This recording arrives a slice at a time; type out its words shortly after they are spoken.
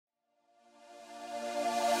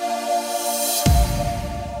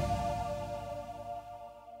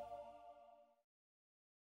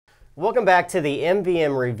Welcome back to the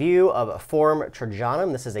MVM review of Forum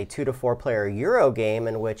Trajanum. This is a 2 to 4 player Euro game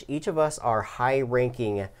in which each of us are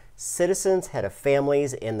high-ranking citizens, head of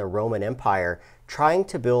families in the Roman Empire, trying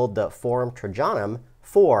to build the Forum Trajanum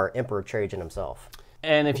for Emperor Trajan himself.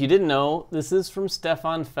 And if you didn't know, this is from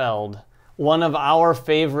Stefan Feld, one of our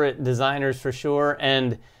favorite designers for sure.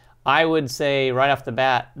 And I would say right off the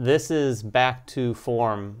bat, this is back to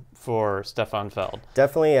form for Stefan Feld.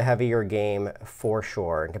 Definitely a heavier game for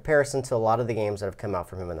sure, in comparison to a lot of the games that have come out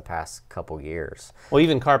from him in the past couple years. Well,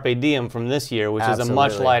 even Carpe Diem from this year, which is a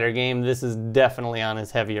much lighter game, this is definitely on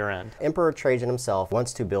his heavier end. Emperor Trajan himself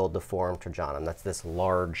wants to build the Forum Trajanum. That's this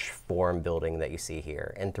large forum building that you see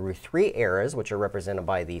here. And through 3 eras, which are represented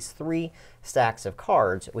by these 3 stacks of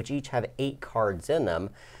cards, which each have 8 cards in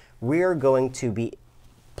them, we're going to be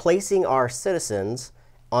placing our citizens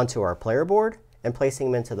onto our player board and placing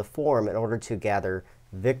them into the forum in order to gather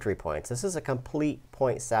victory points. This is a complete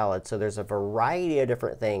point salad, so there's a variety of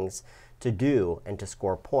different things to do and to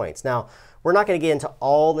score points. Now, we're not going to get into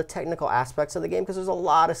all the technical aspects of the game because there's a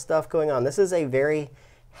lot of stuff going on. This is a very,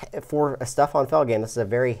 for a Stefan Feld game, this is a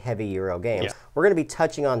very heavy Euro game. Yeah. We're going to be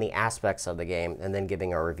touching on the aspects of the game and then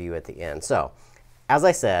giving our review at the end. So, as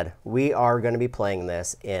I said, we are going to be playing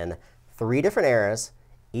this in 3 different eras.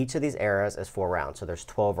 Each of these eras is 4 rounds, so there's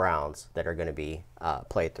 12 rounds that are going to be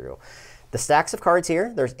played through. The stacks of cards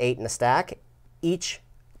here, there's 8 in a stack. Each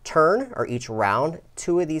turn, or each round,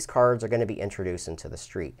 2 of these cards are going to be introduced into the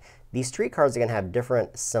street. These street cards are going to have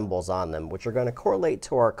different symbols on them, which are going to correlate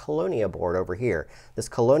to our Colonia board over here. This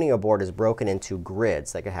Colonia board is broken into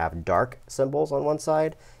grids that can have dark symbols on one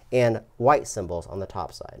side and white symbols on the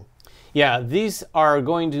top side. Yeah, these are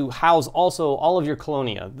going to house also all of your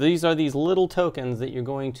Colonia. These are these little tokens that you're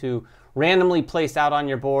going to randomly place out on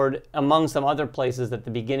your board among some other places at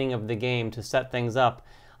the beginning of the game to set things up.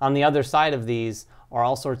 On the other side of these are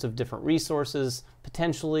all sorts of different resources,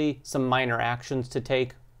 potentially some minor actions to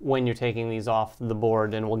take when you're taking these off the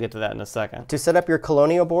board, and we'll get to that in a second. To set up your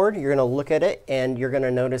Colonia board, you're going to look at it, and you're going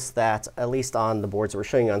to notice that, at least on the boards that we're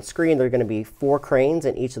showing you on screen, there are going to be 4 cranes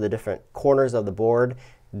in each of the different corners of the board.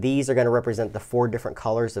 These are going to represent the 4 different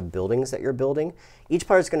colors of buildings that you're building. Each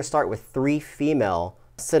player is going to start with 3 female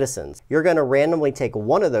citizens. You're going to randomly take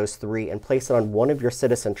one of those 3 and place it on one of your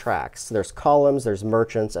citizen tracks. So there's columns, there's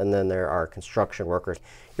merchants, and then there are construction workers.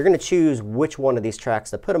 You're going to choose which one of these tracks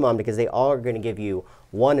to put them on because they all are going to give you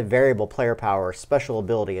 1 variable player power special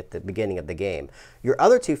ability at the beginning of the game. Your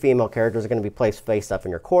other 2 female characters are going to be placed face up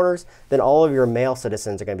in your corners. Then all of your male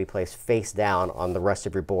citizens are going to be placed face down on the rest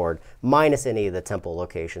of your board, minus any of the temple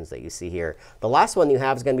locations that you see here. The last one you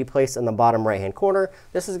have is going to be placed in the bottom right-hand corner.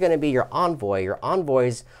 This is going to be your envoy. Your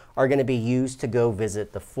envoys are going to be used to go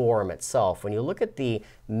visit the forum itself. When you look at the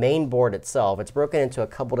main board itself, it's broken into a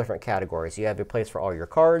couple different categories. You have your place for all your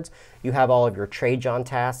cards. You have all of your Trajan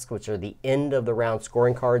tasks, which are the end of the round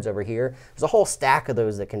scoring cards over here. There's a whole stack of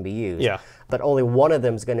those that can be used. Yeah. But only one of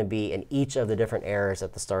them is going to be in each of the different eras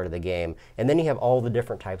at the start of the game. And then you have all the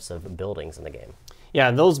different types of buildings in the game.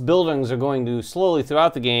 Yeah, those buildings are going to slowly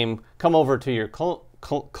throughout the game come over to your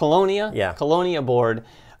Colonia board,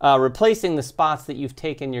 replacing the spots that you've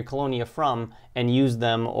taken your Colonia from and use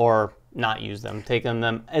them or not use them, taking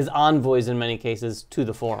them as envoys in many cases to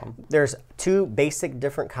the forum. There's 2 basic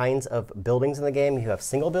different kinds of buildings in the game. You have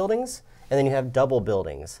single buildings and then you have double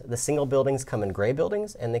buildings. The single buildings come in gray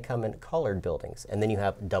buildings and they come in colored buildings. And then you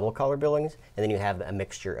have double color buildings and then you have a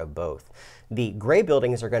mixture of both. The gray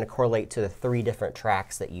buildings are going to correlate to the 3 different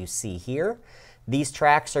tracks that you see here. These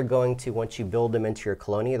tracks are going to, once you build them into your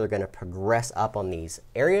Colonia, they're going to progress up on these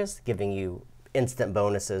areas, giving you instant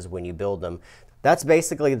bonuses when you build them. That's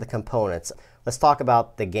basically the components. Let's talk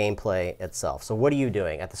about the gameplay itself. So what are you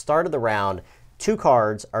doing? At the start of the round, 2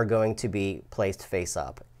 cards are going to be placed face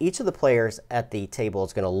up. Each of the players at the table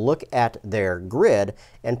is going to look at their grid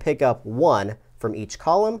and pick up 1 from each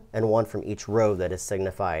column and 1 from each row that is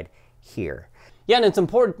signified here. Yeah, and it's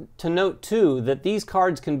important to note, too, that these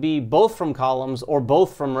cards can be both from columns or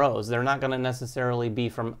both from rows. They're not going to necessarily be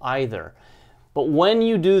from either. But when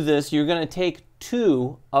you do this, you're going to take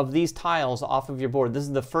 2 of these tiles off of your board. This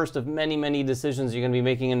is the first of many, many decisions you're going to be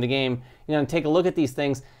making in the game. You're going to take a look at these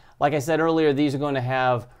things. Like I said earlier, these are going to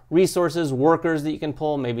have resources, workers that you can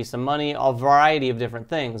pull, maybe some money, a variety of different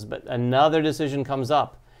things. But another decision comes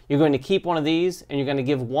up. You're going to keep one of these, and you're going to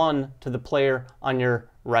give 1 to the player on your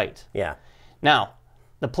right. Yeah. Now,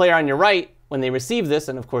 the player on your right, when they receive this,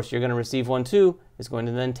 and of course you're going to receive 1 too, is going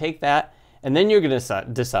to then take that, and then you're going to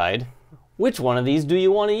decide which one of these do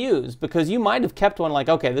you want to use, because you might have kept one like,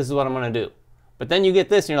 okay, this is what I'm going to do. But then you get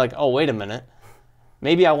this and you're like, oh, wait a minute,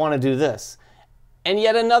 maybe I want to do this. And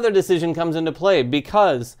yet another decision comes into play,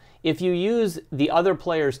 because If you use the other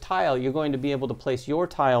player's tile, you're going to be able to place your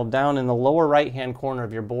tile down in the lower right-hand corner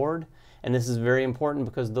of your board. And this is very important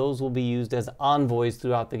because those will be used as envoys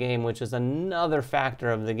throughout the game, which is another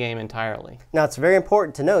factor of the game entirely. Now, it's very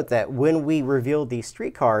important to note that when we reveal these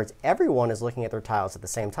street cards, everyone is looking at their tiles at the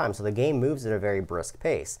same time, so the game moves at a very brisk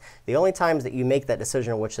pace. The only times that you make that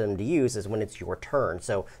decision on which of them to use is when it's your turn.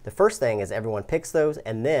 So the first thing is everyone picks those,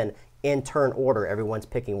 and then in turn order, everyone's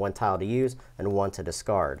picking one tile to use and one to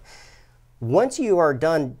discard. Once you are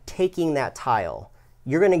done taking that tile,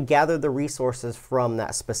 you're going to gather the resources from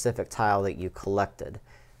that specific tile that you collected.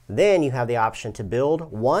 Then you have the option to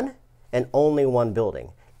build one and only one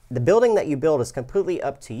building. The building that you build is completely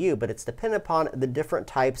up to you, but it's dependent upon the different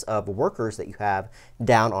types of workers that you have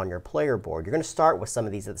down on your player board. You're going to start with some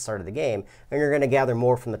of these at the start of the game, and you're going to gather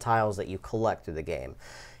more from the tiles that you collect through the game.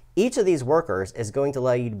 Each of these workers is going to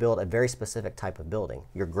allow you to build a very specific type of building.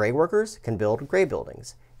 Your gray workers can build gray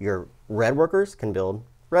buildings. Your red workers can build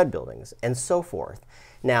red buildings, and so forth.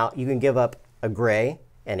 Now, you can give up a gray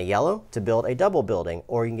and a yellow to build a double building,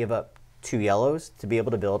 or you can give up 2 yellows to be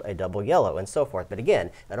able to build a double yellow, and so forth. But again,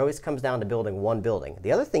 that always comes down to building one building.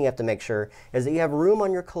 The other thing you have to make sure is that you have room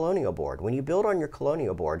on your colonial board. When you build on your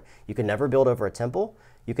colonial board, you can never build over a temple.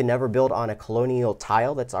 You can never build on a colonial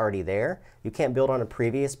tile that's already there. You can't build on a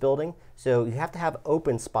previous building. So you have to have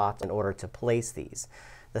open spots in order to place these.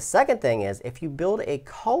 The second thing is, if you build a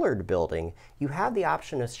colored building, you have the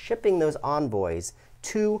option of shipping those envoys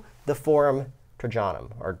to the Forum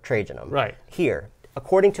Trajanum, or Trajanum, right here,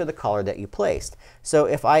 according to the color that you placed. So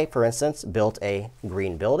if I, for instance, built a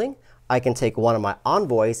green building, I can take one of my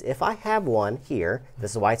envoys, if I have one here.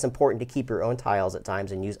 This is why it's important to keep your own tiles at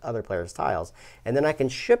times and use other players' tiles. And then I can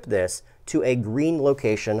ship this to a green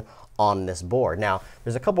location on this board. Now,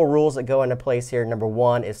 there's a couple rules that go into place here. Number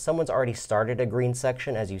one is someone's already started a green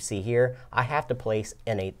section, as you see here. I have to place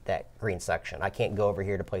in that green section. I can't go over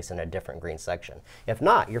here to place in a different green section. If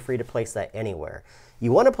not, you're free to place that anywhere.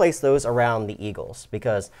 You want to place those around the eagles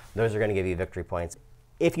because those are going to give you victory points.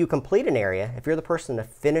 If you complete an area, if you're the person to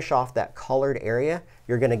finish off that colored area,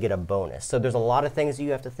 you're going to get a bonus. So there's a lot of things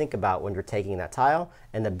you have to think about when you're taking that tile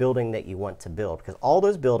and the building that you want to build, because all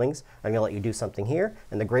those buildings are going to let you do something here,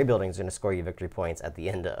 and the gray building is going to score you victory points at the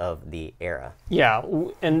end of the era. Yeah,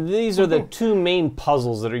 and these are the two main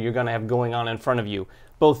puzzles that you're going to have going on in front of you.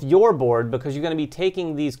 Both your board, because you're going to be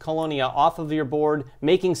taking these colonia off of your board,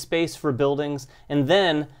 making space for buildings, and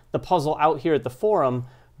then the puzzle out here at the forum,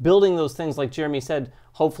 building those things like Jeremy said,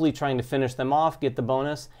 hopefully trying to finish them off, get the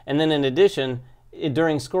bonus. And then in addition,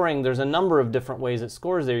 during scoring, there's a number of different ways it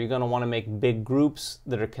scores there. You're going to want to make big groups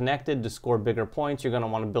that are connected to score bigger points. You're going to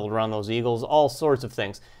want to build around those eagles, all sorts of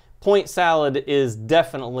things. Point salad is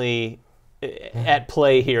definitely at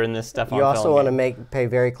play here in this stuff. You also want to pay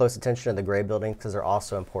very close attention to the gray buildings because they're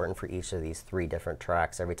also important for each of these 3 different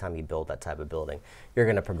tracks. Every time you build that type of building, you're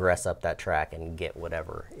going to progress up that track and get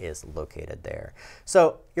whatever is located there.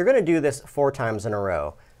 So you're going to do this 4 times in a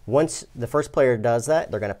row. Once the first player does that,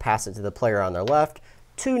 they're going to pass it to the player on their left.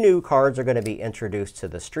 2 new cards are going to be introduced to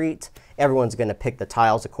the street. Everyone's going to pick the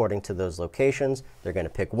tiles according to those locations. They're going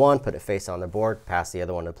to pick one, put it face on the board, pass the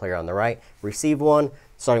other one to the player on the right, receive one.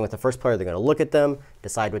 Starting with the first player, they're going to look at them,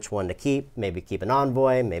 decide which one to keep, maybe keep an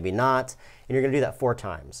envoy, maybe not. And you're going to do that 4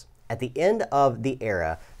 times. At the end of the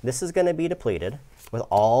era, this is going to be depleted with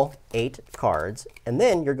all 8 cards. And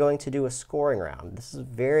then you're going to do a scoring round. This is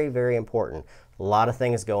very, very important. A lot of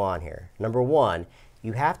things go on here. Number 1,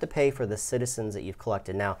 you have to pay for the citizens that you've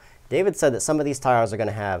collected. Now, David said that some of these tiles are going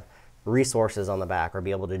to have resources on the back or be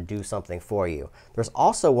able to do something for you. There's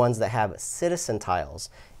also ones that have citizen tiles.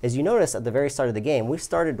 As you notice at the very start of the game, we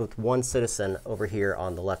started with 1 citizen over here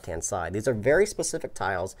on the left-hand side. These are very specific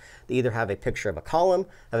tiles that either have a picture of a column,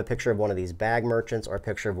 have a picture of one of these bag merchants, or a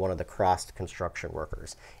picture of one of the crossed construction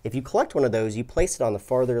workers. If you collect one of those, you place it on the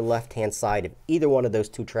farther left-hand side of either one of those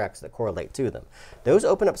 2 tracks that correlate to them. Those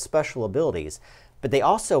open up special abilities, but they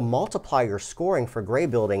also multiply your scoring for gray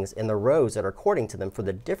buildings in the rows that are according to them for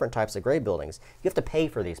the different types of gray buildings. You have to pay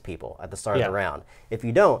for these people at the start of the round. If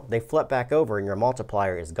you don't, they flip back over and your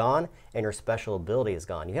multiplier is gone and your special ability is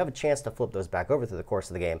gone. You have a chance to flip those back over through the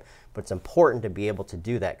course of the game, but it's important to be able to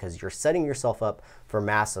do that because you're setting yourself up for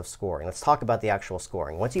massive scoring. Let's talk about the actual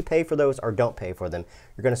scoring. Once you pay for those or don't pay for them,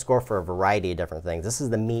 you're going to score for a variety of different things. This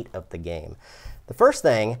is the meat of the game. The first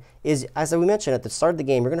thing is, as we mentioned at the start of the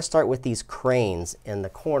game, you're going to start with these cranes in the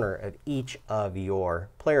corner of each of your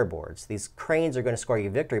player boards. These cranes are going to score you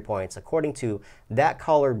victory points according to that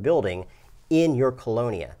colored building in your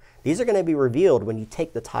colonia. These are going to be revealed when you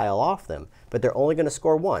take the tile off them, but they're only going to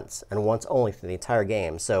score once, and once only through the entire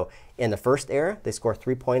game. So in the first era, they score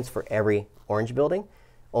 3 points for every orange building.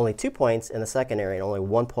 only 2 points in the second area, and only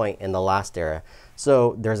 1 point in the last area.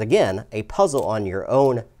 So there's, again, a puzzle on your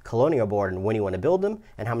own colonial board and when you want to build them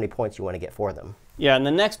and how many points you want to get for them. Yeah, and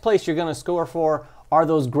the next place you're going to score for are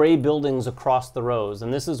those gray buildings across the rows,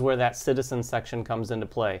 and this is where that citizen section comes into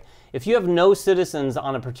play. If you have no citizens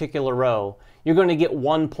on a particular row, you're going to get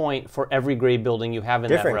 1 point for every gray building you have in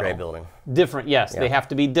that row. Different gray building. Different, yes. Yeah. They have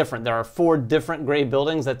to be different. There are 4 different gray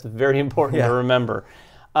buildings. That's very important to remember.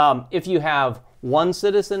 If you have 1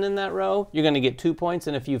 citizen in that row, you're going to get 2 points,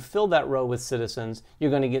 and if you fill that row with citizens,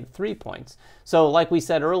 you're going to get 3 points. So like we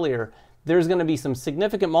said earlier, there's going to be some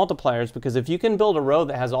significant multipliers, because if you can build a row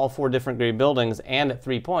that has all 4 different gray buildings and at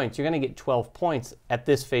 3 points, you're going to get 12 points at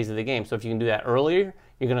this phase of the game. So if you can do that earlier,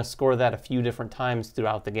 you're going to score that a few different times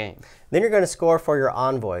throughout the game. Then you're going to score for your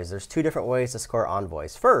envoys. There's 2 different ways to score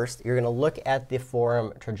envoys. First, you're going to look at the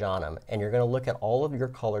forum Trajanum, and you're going to look at all of your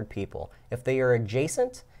colored people. If they are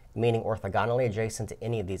adjacent, meaning orthogonally adjacent to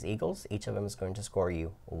any of these eagles, each of them is going to score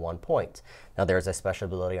you 1 point. Now there's a special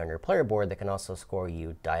ability on your player board that can also score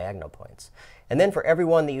you diagonal points. And then for every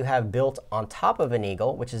one that you have built on top of an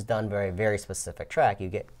eagle, which is done by a very specific track, you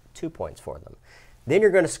get 2 points for them. Then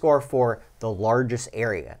you're going to score for the largest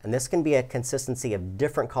area. And this can be a consistency of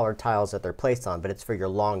different colored tiles that they're placed on, but it's for your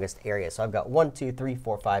longest area. So I've got 1, 2, 3,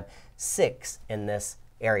 4, 5, 6 in this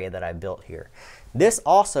area that I built here. This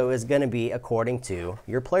also is going to be according to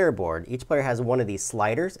your player board. Each player has one of these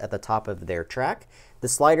sliders at the top of their track. The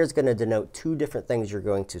slider is going to denote 2 different things you're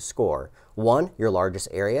going to score. One, your largest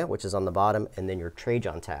area, which is on the bottom, and then your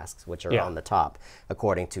Trajan tasks, which are on the top,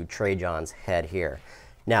 according to Trajan's head here.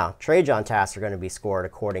 Now, Trajan tasks are going to be scored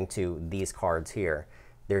according to these cards here.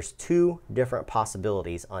 There's 2 different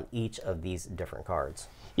possibilities on each of these different cards.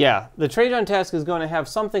 Yeah, the Trajan task is going to have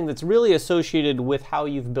something that's really associated with how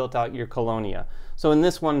you've built out your colonia. So in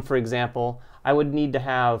this one, for example, I would need to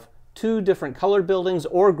have 2 different colored buildings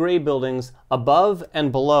or gray buildings above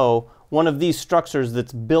and below one of these structures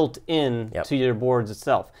that's built in to your boards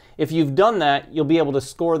itself. If you've done that, you'll be able to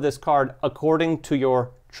score this card according to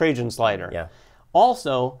your Trajan slider. Yeah.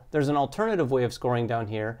 Also, there's an alternative way of scoring down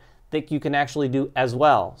here that you can actually do as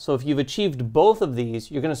well. So if you've achieved both of these,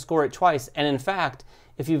 you're going to score it twice. And in fact,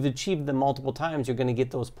 if you've achieved them multiple times, you're going to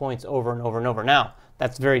get those points over and over and over. Now,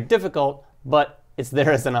 that's very difficult, but it's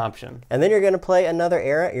there as an option. And then you're going to play another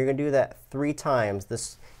era. You're going to do that 3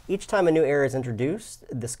 times. Each time a new era is introduced,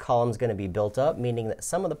 this column is going to be built up, meaning that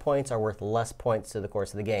some of the points are worth less points through the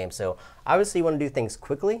course of the game. So obviously you want to do things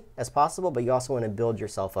quickly as possible, but you also want to build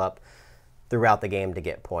yourself up throughout the game to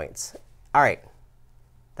get points. All right.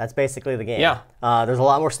 That's basically the game. Yeah. There's a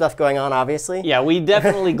lot more stuff going on, obviously. Yeah, we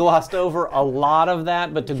definitely glossed over a lot of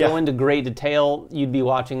that, but to go into great detail, you'd be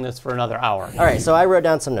watching this for another hour. All right, so I wrote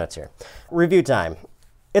down some notes here. Review time.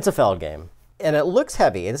 It's a Feld game. And it looks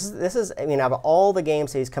heavy. This is, I mean, out of all the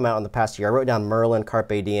games that he's come out in the past year, I wrote down Merlin,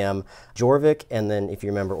 Carpe Diem, Jorvik, and then, if you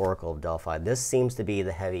remember, Oracle of Delphi. This seems to be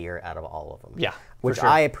the heavier out of all of them. Yeah, which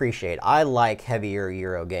I appreciate. I like heavier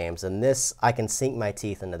Euro games, and this, I can sink my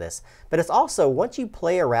teeth into this. But it's also, once you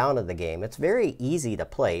play around in the game, it's very easy to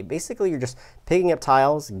play. Basically, you're just picking up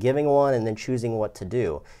tiles, giving one, and then choosing what to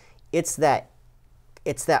do. It's that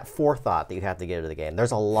forethought that you have to get into the game.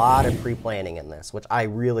 There's a lot of pre-planning in this, which I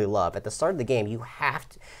really love. At the start of the game, you have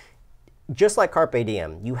to, just like Carpe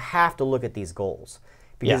Diem, you have to look at these goals.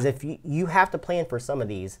 Because if you have to plan for some of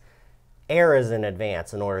these eras in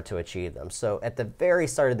advance in order to achieve them. So at the very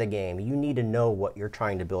start of the game, you need to know what you're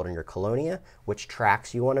trying to build in your colonia, which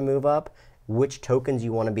tracks you want to move up, which tokens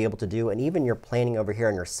you want to be able to do, and even your planning over here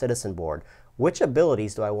on your citizen board. Which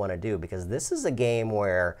abilities do I want to do? Because this is a game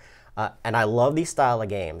where, and I love these style of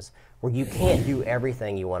games, where you can't do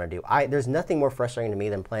everything you want to do. There's nothing more frustrating to me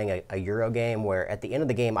than playing a Euro game where at the end of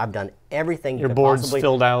the game I've done everything you could board's possibly.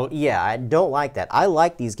 filled out. Yeah, I don't like that. I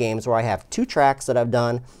like these games where I have 2 tracks that I've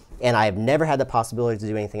done and I have never had the possibility to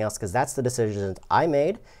do anything else because that's the decisions I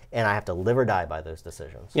made and I have to live or die by those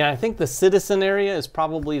decisions. Yeah, I think the citizen area is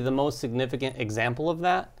probably the most significant example of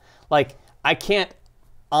that. Like, I can't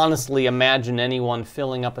honestly imagine anyone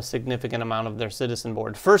filling up a significant amount of their citizen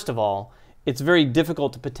board. First of all, it's very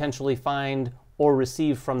difficult to potentially find or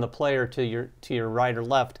receive from the player to your right or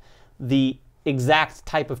left the exact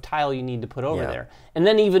type of tile you need to put over there. And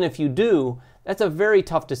then even if you do, that's a very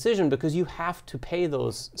tough decision because you have to pay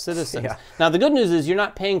those citizens. Now the good news is you're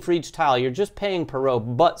not paying for each tile, you're just paying per row,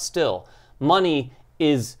 but still, money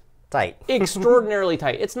is tight. Extraordinarily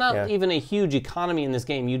tight. It's not even a huge economy in this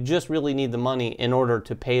game. You just really need the money in order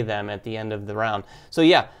to pay them at the end of the round. So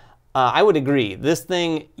yeah, I would agree. This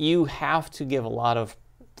thing, you have to give a lot of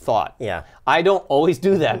thought. Yeah. I don't always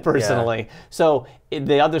do that personally. So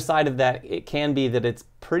the other side of that, it can be that it's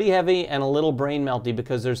pretty heavy and a little brain melty,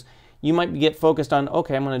 because you might get focused on,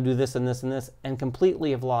 okay, I'm going to do this and this and this, and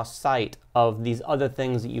completely have lost sight of these other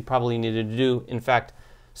things that you probably needed to do. In fact,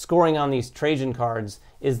 scoring on these Trajan cards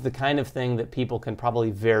is the kind of thing that people can probably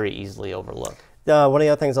very easily overlook. One of the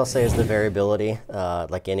other things I'll say is the variability.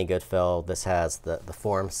 Like any good feld, this has the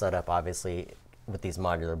form set up, obviously, with these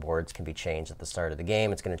modular boards can be changed at the start of the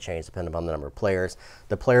game. It's going to change depending on the number of players.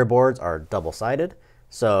 The player boards are double-sided,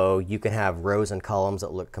 so you can have rows and columns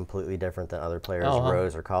that look completely different than other players'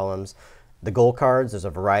 rows or columns. The goal cards, there's a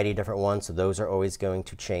variety of different ones, so those are always going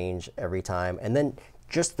to change every time. And then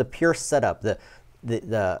just the pure setup,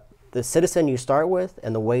 the citizen you start with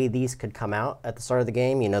and the way these could come out at the start of the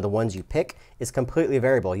game, you know, the ones you pick, is completely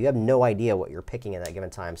variable. You have no idea what you're picking at that given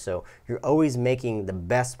time, so you're always making the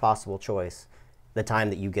best possible choice the time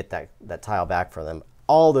that you get that tile back from them.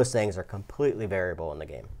 All those things are completely variable in the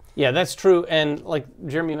game. Yeah, that's true. And like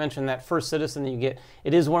Jeremy mentioned, that first citizen that you get,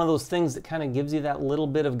 it is one of those things that kind of gives you that little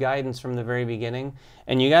bit of guidance from the very beginning.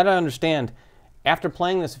 And you got to understand, after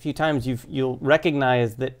playing this a few times, you'll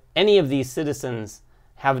recognize that any of these citizens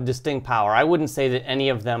have a distinct power. I wouldn't say that any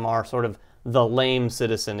of them are sort of the lame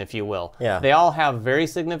citizen, if you will. Yeah. They all have very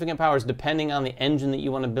significant powers depending on the engine that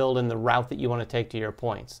you want to build and the route that you want to take to your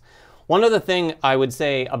points. One other thing I would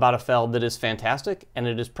say about a feld that is fantastic, and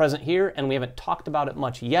it is present here, and we haven't talked about it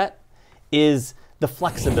much yet, is the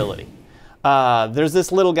flexibility. There's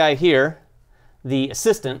this little guy here, the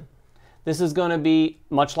assistant. This is going to be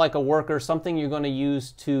much like a worker, something you're going to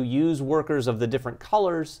use workers of the different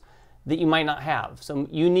colors that you might not have. So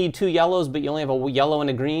you need 2 yellows, but you only have a yellow and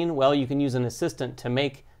a green. Well, you can use an assistant to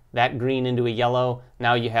make that green into a yellow.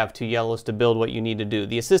 Now you have 2 yellows to build what you need to do.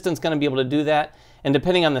 The assistant's going to be able to do that, and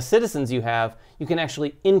depending on the citizens you have, you can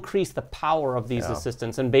actually increase the power of these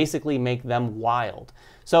assistants and basically make them wild.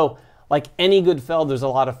 So like any good feld, there's a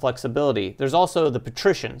lot of flexibility. There's also the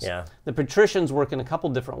patricians. Yeah. The patricians work in a couple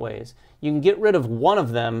different ways. You can get rid of one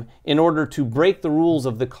of them in order to break the rules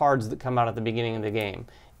of the cards that come out at the beginning of the game.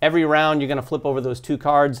 Every round, you're going to flip over those 2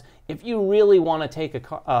 cards. If you really want to take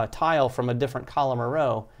a tile from a different column or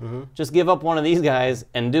row, just give up one of these guys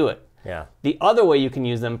and do it. Yeah. The other way you can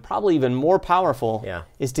use them, probably even more powerful,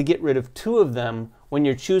 is to get rid of 2 of them when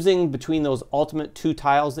you're choosing between those ultimate 2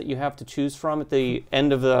 tiles that you have to choose from at the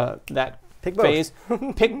end of that phase.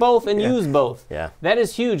 Pick both and use both. Yeah. That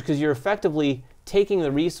is huge, because you're effectively taking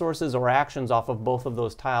the resources or actions off of both of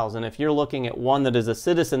those tiles. And if you're looking at one that is a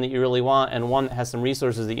citizen that you really want and one that has some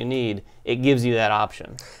resources that you need, it gives you that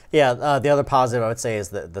option. Yeah, the other positive I would say is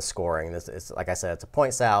the scoring. It's, like I said, it's a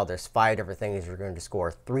point salad. There's 5 different things you're going to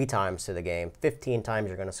score 3 times to the game. 15 times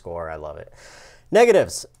you're going to score. I love it.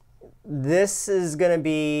 Negatives. This is going to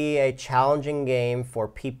be a challenging game for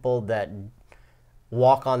people that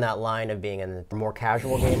walk on that line of being a more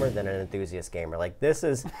casual gamer than an enthusiast gamer. Like, this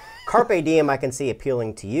is Carpe Diem, I can see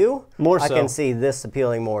appealing to you. More so. I can see this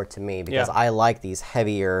appealing more to me because I like these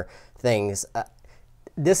heavier things.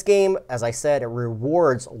 This game, as I said, it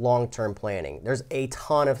rewards long-term planning. There's a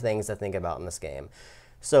ton of things to think about in this game.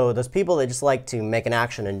 So those people that just like to make an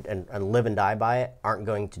action and live and die by it aren't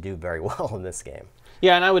going to do very well in this game.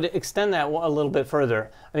 Yeah, and I would extend that a little bit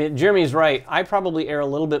further. I mean, Jeremy's right. I probably err a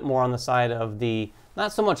little bit more on the side of the,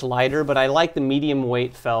 not so much lighter, but I like the medium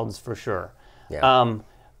weight felds for sure. Yeah.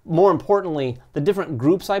 More importantly, the different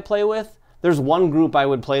groups I play with, there's one group I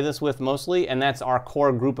would play this with mostly, and that's our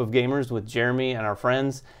core group of gamers with Jeremy and our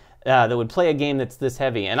friends that would play a game that's this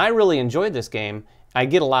heavy. And I really enjoyed this game. I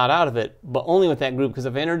get a lot out of it, but only with that group, because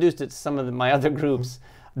if I introduced it to some of my other groups,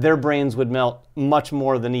 their brains would melt much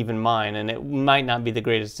more than even mine, and it might not be the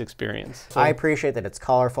greatest experience. So, I appreciate that it's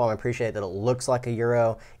colorful. I appreciate that it looks like a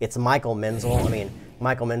Euro. It's Michael Menzel. I mean,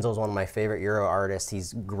 Michael Menzel is one of my favorite Euro artists.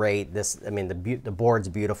 He's great. I mean, the board's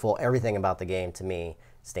beautiful. Everything about the game, to me,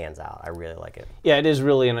 stands out. I really like it. Yeah, it is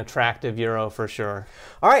really an attractive Euro for sure.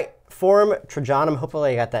 All right, Forum Trajanum.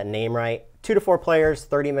 Hopefully I got that name right. 2 to 4 players,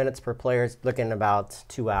 30 minutes per player. Looking about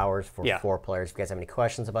 2 hours for 4 players. If you guys have any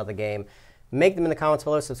questions about the game, make them in the comments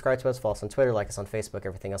below. Subscribe to us, follow us on Twitter, like us on Facebook,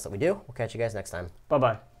 everything else that we do. We'll catch you guys next time.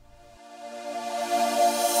 Bye-bye.